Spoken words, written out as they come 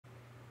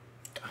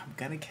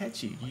gonna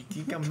catch you. You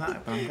think I'm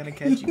not, but I'm gonna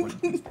catch you one of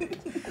these days.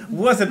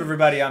 What's up,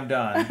 everybody? I'm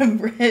Don. I'm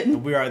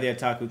Ren. We are the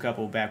Otaku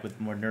Couple, back with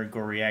more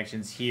nerdcore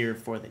reactions here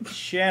for the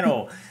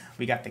channel.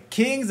 We got the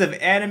Kings of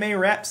Anime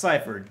Rap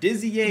Cypher,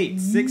 DizzyEight,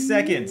 6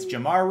 Seconds,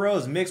 Jamar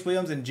Rose, Mix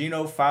Williams, and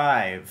Geno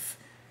 5.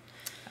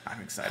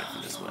 I'm excited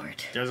for this one.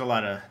 There's a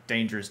lot of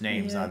dangerous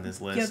names on this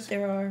list. Yep,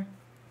 there are.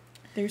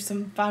 There's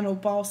some final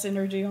boss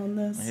energy on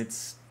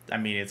this.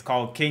 It's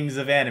called Kings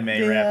of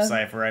Anime Rap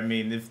Cypher. I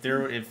mean, if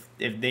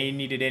they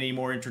needed any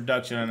more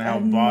introduction on how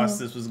boss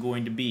this was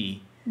going to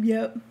be,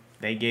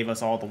 they gave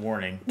us all the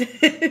warning.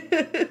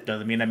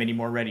 Doesn't mean I'm any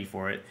more ready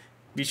for it.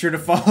 Be sure to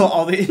follow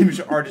all the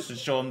individual artists to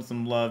show them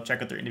some love.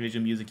 Check out their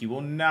individual music. You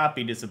will not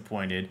be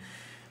disappointed.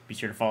 Be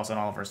sure to follow us on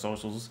all of our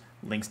socials.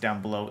 Links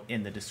down below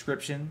in the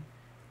description.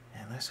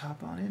 And let's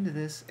hop on into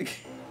this.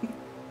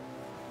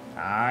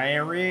 I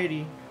am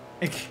ready.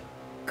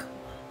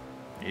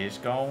 It's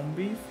gonna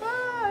be fire.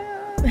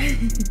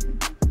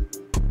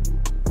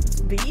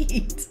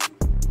 Beat.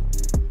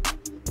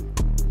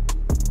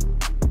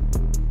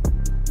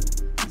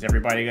 Is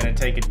everybody gonna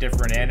take a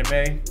different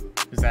anime?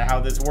 Is that how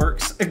this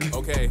works?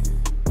 Okay.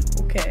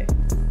 Okay.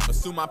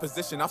 Assume my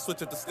position, I'll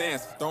switch up the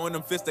stance. Throwing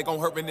them fists, they gon'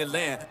 hurt when they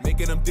land.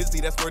 Making them dizzy,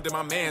 that's word to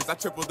my mans. I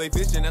triple their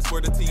vision, that's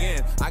word to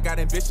TN. I got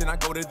ambition, I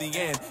go to the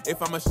end.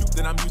 If I'm a shoot,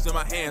 then I'm using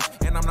my hands.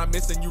 And I'm not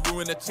missing, you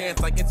ruin the chance.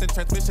 Like instant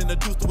transmission, the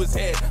deuce to his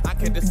head. I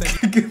can't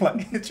descend.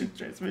 Like instant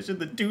transmission,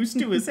 the deuce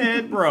to his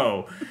head,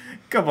 bro.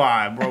 Come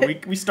on, bro.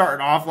 We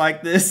starting off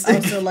like this. I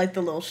also like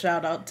the little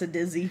shout out to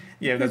Dizzy.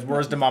 Yeah, that's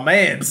words to my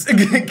mans.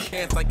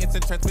 Like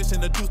instant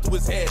transmission, the deuce to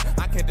his head.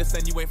 I can't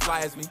descend, you ain't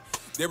fly as me.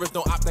 There is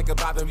no op that can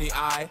bother me.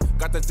 I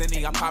got the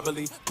zenny, I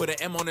probably put an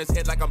M on his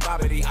head like I'm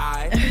Bobbity.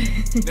 I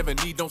never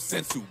need no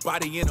sensu.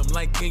 Body in him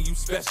like, can you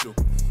special?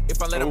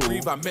 If I let him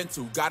breathe, I meant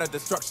to. God of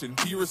destruction,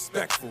 be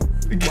respectful.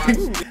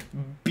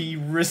 Be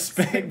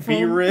respectful,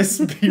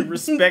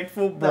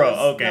 bro.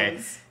 Okay,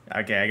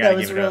 I gotta give it up. That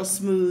was real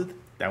smooth.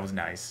 That was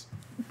nice.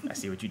 I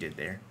see what you did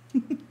there.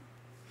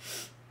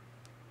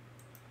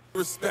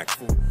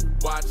 Respectful.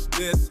 Watch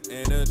this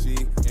energy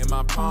in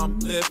my palm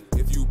lift.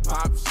 If you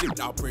pop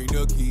shit, I'll bring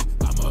the key.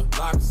 I'm a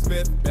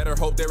locksmith. Better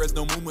hope there is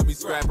no moon with me,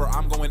 scrapper.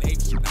 I'm going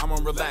ape shit. I'm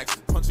on relax.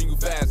 Punching you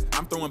fast.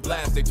 I'm throwing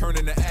blasts. They turn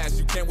into ash.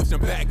 You can't wish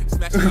them back.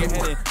 Smashing your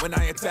head in when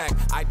I attack.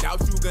 I doubt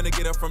you gonna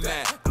get up from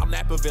that. I'm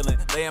Napa villain.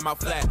 Lay him out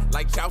flat.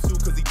 Like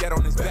Chaozu cause he dead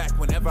on his back.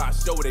 Whenever I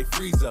show, they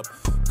freeze up.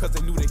 Cause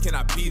they knew they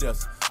cannot beat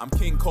us. I'm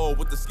King Cole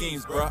with the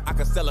schemes, bruh. I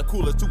can sell a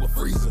cooler to a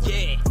freezer.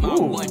 Yeah, my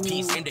one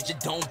piece and that you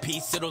don't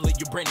piece. It'll let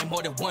you bring in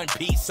more than one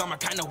piece. I'm a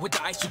kinda with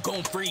the ice, you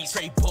gon' freeze.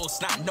 Straight pull,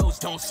 snot nose,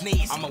 don't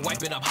sneeze. I'ma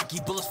wipe it up.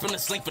 Hockey bullets from the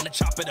sling, finna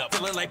chop it up.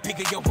 Feeling like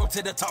picking your rope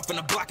to the top,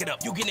 finna block it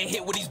up. You getting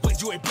hit with these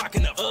blades, you ain't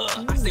blocking up.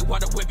 I stay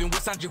water whipping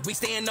with Sandra, we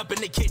staying up in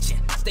the kitchen.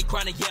 Stay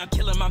chronic, yeah, I'm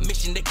killing my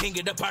mission. The king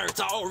of the pirates,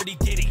 I already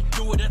did it.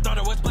 Do it, I thought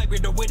I was black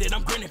with it.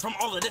 I'm grinning from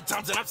all of the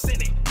times that I've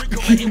seen it. Rico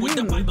hit with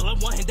the Bible, I'm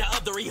one hand, the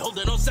other, he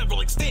holding on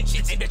several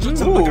extensions. And that your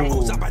tongue like I'm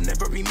moves up, I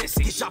never be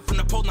missing. Get shot from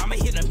the pole, now I'ma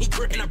hit him, he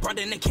gripping. I brought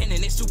in the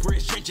cannon, it's super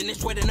stringent.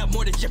 It's sweating up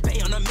more than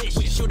Japan on a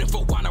mission. We shooting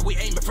for water, we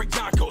aiming for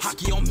Yonkos.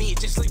 Hockey on me,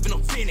 just leaving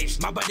them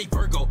finished. My body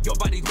Virgo, your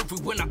body Luffy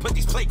when I put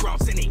these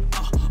playgrounds in it.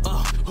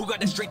 Who got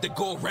the strength to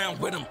go around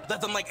with him?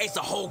 Let them like Ace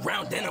a whole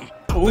round in him.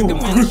 Like the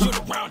man shoot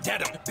around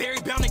at him. Barry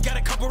Bound and got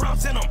a couple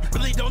rounds in him.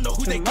 Really don't know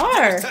who they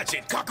touch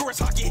it. Conqueror's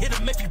hockey hit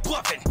him if you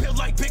bluffing. Build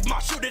like Big Ma,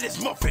 shoot at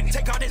his muffin.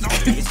 Take out his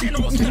army, his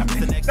general's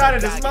nothing. Not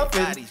at his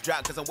muffin.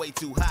 Drop cause I'm way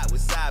too hot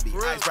with Sabi.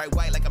 Eyes bright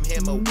white like I'm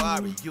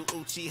Himawari. You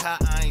Uchiha,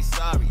 I ain't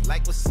sorry.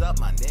 Like what's up,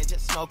 my ninja?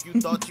 Smoke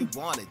you thought you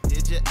wanted,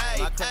 did you?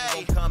 My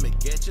cousin gon' come and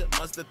get you.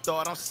 Must have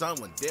thought I'm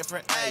someone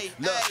different.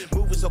 Look,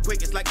 moving so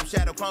quick, it's like I'm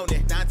Shadow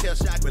Cronin. 9-tail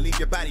shot, leave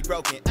your body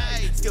broken.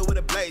 Skill with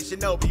a blade,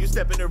 Shinobi. You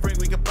step in the ring,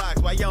 we can box,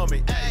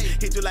 Wyoming.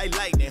 Hit you like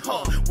lightning,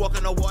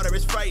 walking on water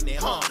is frightening,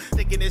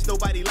 thinking there's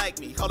nobody like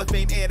me. Hall of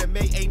Fame anime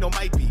ain't no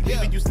might be.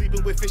 Leaving you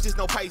sleeping with fishes,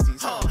 no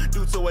Pisces,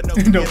 Due to a no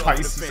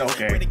Pisces,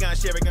 okay. When you gonna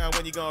share a gun,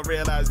 when you gonna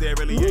realize there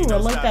really ain't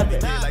no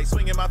stopping. Like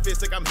swinging my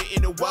fist like I'm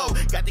hitting the wall.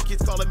 Got the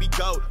kids calling me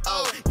GOAT.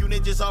 You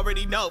ninjas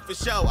already know for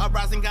sure. I'm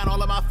rising down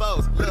all of my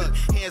foes. Look,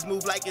 hands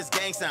move like it's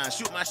gang sign.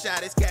 Shoot my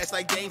shot, it's cash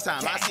like game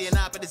time. I see an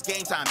op, but it's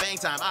game time, bang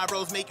time.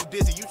 Eyebrows make you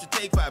dizzy, you should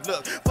take 5.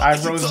 Look,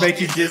 eyebrows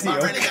make you dizzy,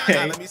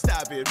 okay. Let me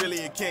stop it.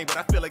 Really a king, but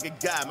I feel like a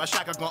god. My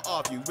shotgun gonna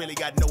off you. Really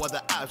got no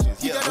other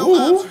options. Yeah. No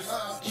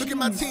options. Look at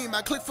my team.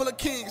 I click full of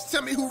kings.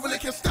 Tell me who really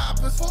can stop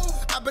us.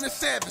 I've been a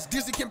savage.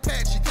 Dizzy can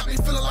patch you. Got me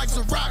feeling like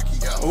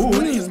Zaraki.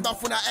 When his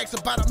mouth when I ask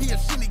about him, he a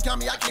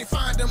Shinigami. I can't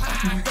find him.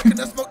 Back in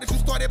the smoke that you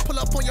started, pull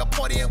up on your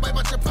party and wipe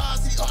out your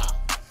posse.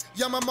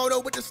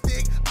 Yamamoto with the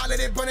stick, I let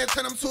it burn and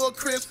turn him to a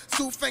crisp.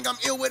 Sufang, I'm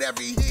ill with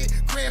every hit.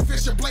 Grand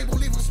Fisher blade will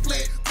leave him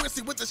split.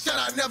 Quincy with the shot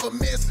I never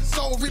miss.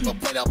 Soul Reaper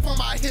blade up on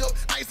my hip.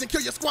 Ice and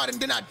kill your squad and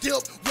then I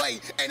dip.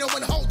 Wait, ain't no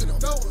one holding him.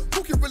 No one.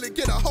 Who can really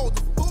get a hold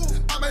of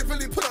him? I might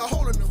really put a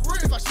hole in him.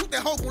 If I shoot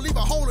that hole, gon' leave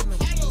a hole in him.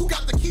 Who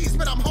got the keys,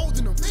 man, I'm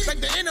holding them.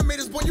 Like the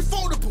animators, boy, you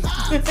foldable.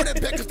 For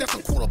that back, cause that's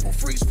unquotable.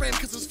 Freeze frame,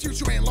 cause his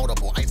future ain't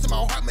loadable. Ice in my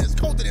heart, man, it's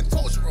colder than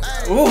Toshiro.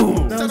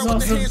 Ooh, that's awesome.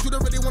 With the hands, you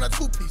don't really want a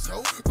two-piece,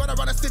 ho. Run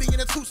around the city in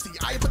a two-seat.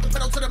 I put the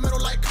pedal to the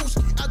metal like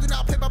Kuski. I do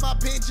not play by my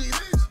Benji.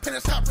 Pen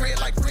is top red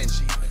like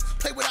Renji.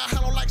 Play without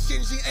hello like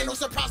Shinji. Ain't no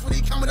surprise when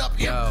he coming up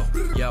here.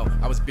 Yo,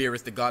 I was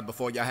Beerus the God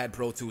before y'all had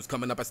Pro Tools.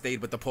 Coming up, I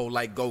stayed with the pole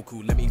like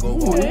Goku. Let me go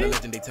on the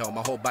legend they tell.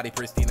 My whole body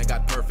pristine, I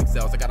got perfect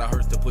cells. I got a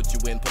hearse to put you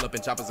in. Pull up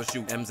and choppers or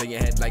shoot. M's in your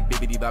head like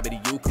bibbidi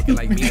bobbidi you. Cooking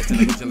like me, it's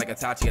illusion like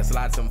Itachi. I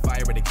slide some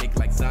fire at a cake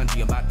like Sanji.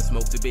 I'm about to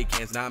smoke 2 big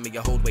cans. Now me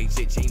a hold weight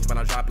shit change when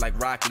I drop like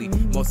broccoli.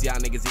 Most y'all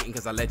niggas eating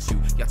cause I let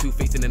you. Y'all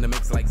two-facing in the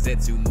mix like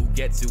Zetsu.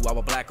 Mugetsu. I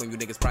was black on you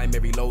niggas.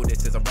 Primary load.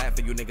 This is a rap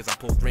for you niggas. I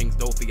pull strings.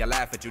 Dofi. I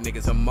laugh at you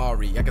niggas.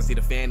 Amari. I can see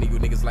the fan of you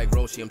niggas like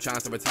Roshi. I'm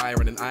trying to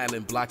retire in an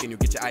island, blocking you.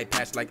 Get your eye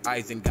patched like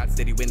Eisen. Got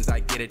steady wins,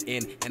 I get it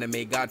in.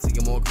 Anime God, see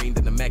you more green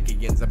than the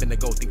Mechians. I've been the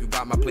go, think you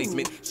got my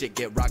placement. Shit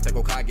get rocked like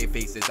Okage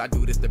faces. I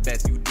do this the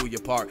best, you do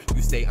your part.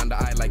 You stay under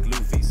eye like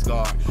Luffy,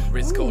 Scar.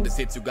 Wrist cold as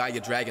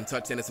Hitsuga, dragon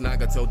touch and it's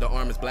Nagato. The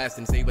arm is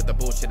blasting, say with the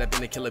bullshit. I've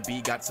been a killer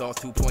bee, got sauce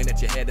 2 point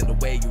at your head and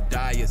the way you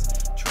die is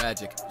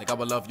tragic. Like I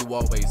will love you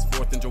always.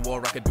 4th in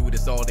war, I could do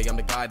this all day. I'm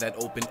the guy that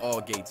opened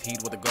all gates.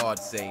 Heed what the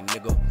gods say,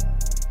 nigga.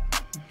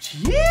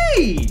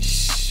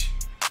 Jeez.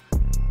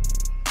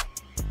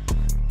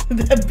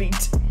 That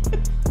beat.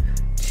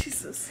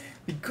 Jesus.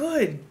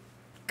 Good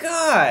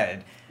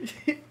God.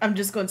 I'm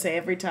just gonna say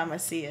every time I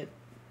see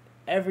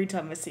now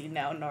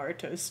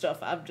Naruto stuff,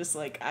 I'm just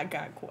like, I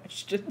got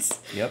questions.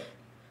 Yep.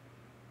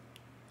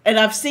 And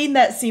I've seen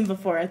that scene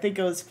before. I think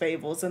it was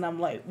Fables, and I'm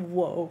like,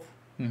 whoa,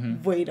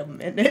 wait a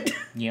minute.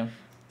 Yeah.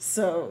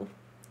 So,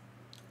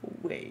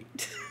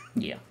 wait.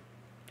 Yeah.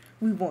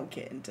 We won't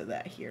get into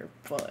that here,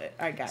 but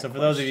I got So for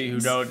those of you who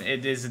don't,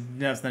 it is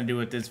nothing to do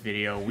with this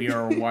video. We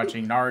are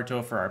watching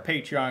Naruto for our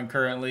Patreon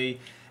currently,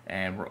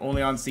 and we're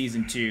only on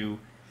season 2.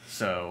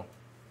 So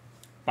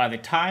by the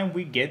time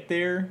we get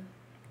there,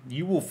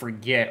 you will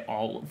forget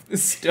all of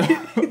this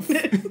stuff.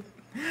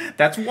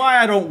 That's why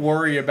I don't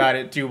worry about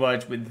it too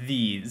much with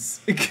these.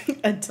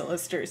 Until it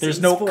starts.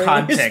 There's no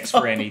context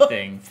for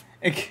anything.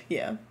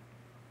 Yeah.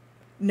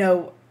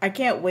 No, I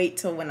can't wait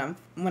till when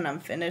I'm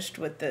finished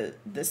with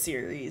the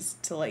series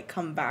to like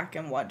come back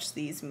and watch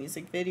these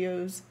music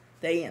videos,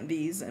 the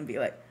AMVs, and be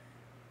like,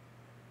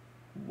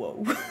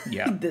 whoa,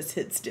 yeah, this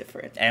hits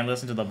different. And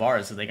listen to the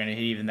bars, so they're gonna hit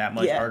even that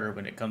much harder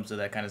when it comes to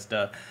that kind of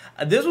stuff.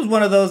 This was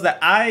one of those that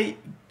I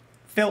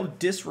felt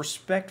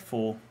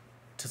disrespectful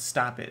to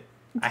stop it.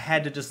 I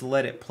had to just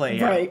let it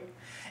play out.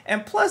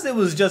 And plus, it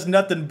was just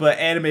nothing but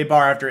anime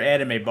bar after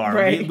anime bar.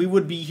 Right. We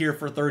would be here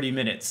for 30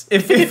 minutes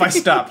if I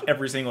stopped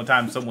every single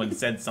time someone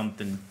said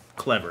something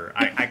clever.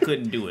 I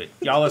couldn't do it.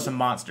 Y'all are some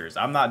monsters.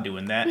 I'm not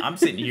doing that. I'm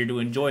sitting here to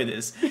enjoy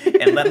this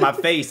and let my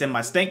face and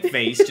my stink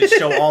face just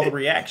show all the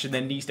reaction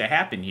that needs to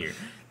happen here.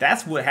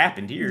 That's what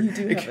happened here. You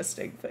do have a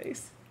stink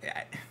face.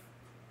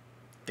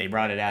 They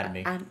brought it out of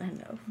me. I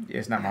know.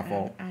 It's not my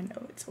fault. I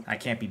know. It's okay. I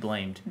can't be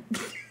blamed.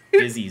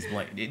 Dizzy's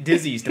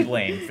to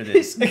blame for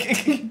this.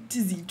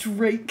 Dizzy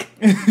Drake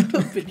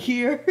up in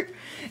here.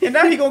 And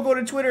now he gonna go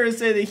to Twitter and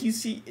say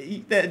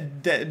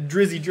that that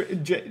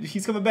Drizzy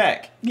he's coming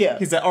back. Yeah.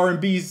 He's that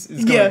R&B's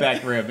is coming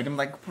back for him. And I'm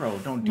like, bro,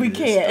 don't do this.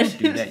 Can't. Don't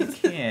do that. You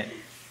can't.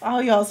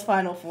 All y'all's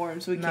final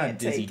forms, we can't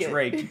Dizzy take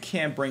Drake. it. You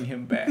can't bring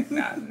him back.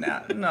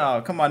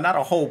 No, come on, not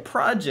a whole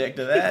project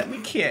of that.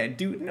 We can't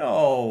do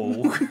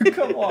no.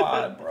 Come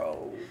on,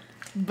 bro.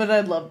 But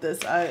I love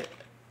this.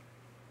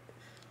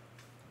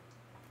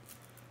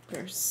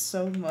 There's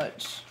so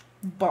much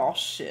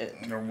bullshit.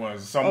 There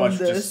was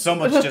so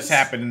much just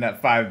happened in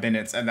that 5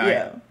 minutes, and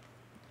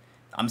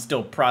I'm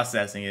still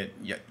processing it.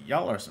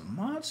 Y'all are some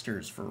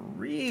monsters for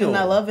real. And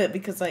I love it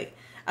because like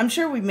I'm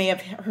sure we may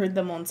have heard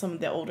them on some of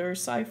the older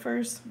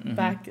ciphers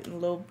back a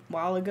little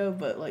while ago,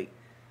 but like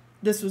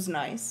this was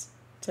nice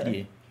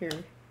to hear.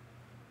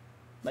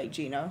 Like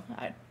Gino,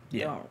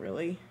 we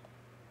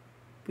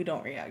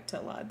don't react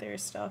to a lot of their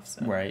stuff.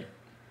 So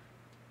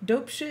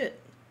dope shit.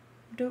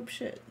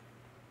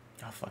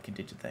 Y'all fucking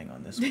did your thing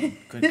on this one.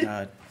 Good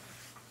God.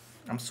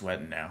 I'm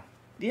sweating now.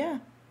 Yeah.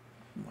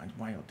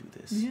 Why y'all do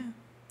this? Yeah.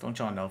 Don't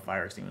y'all know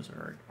fire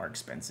extinguishers are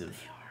expensive?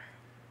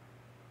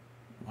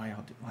 They are. Why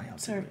y'all do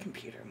So are it?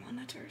 computer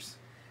monitors.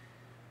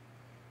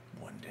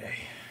 One day.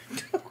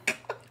 Oh,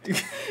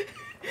 God.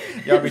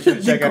 Y'all be sure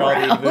to check out all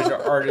the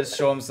individual artists.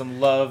 Show them some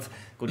love.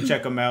 Go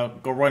check them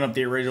out. Go run up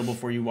the original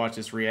before you watch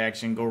this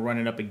reaction. Go run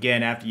it up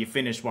again after you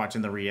finish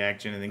watching the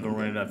reaction. And then go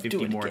run it up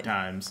 50 more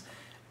times.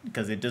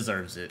 Because it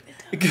deserves it.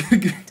 It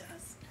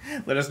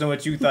does. Let us know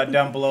what you thought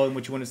down below and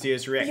what you want to see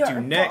us react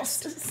to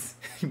next.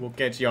 We'll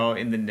catch y'all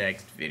in the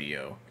next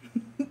video.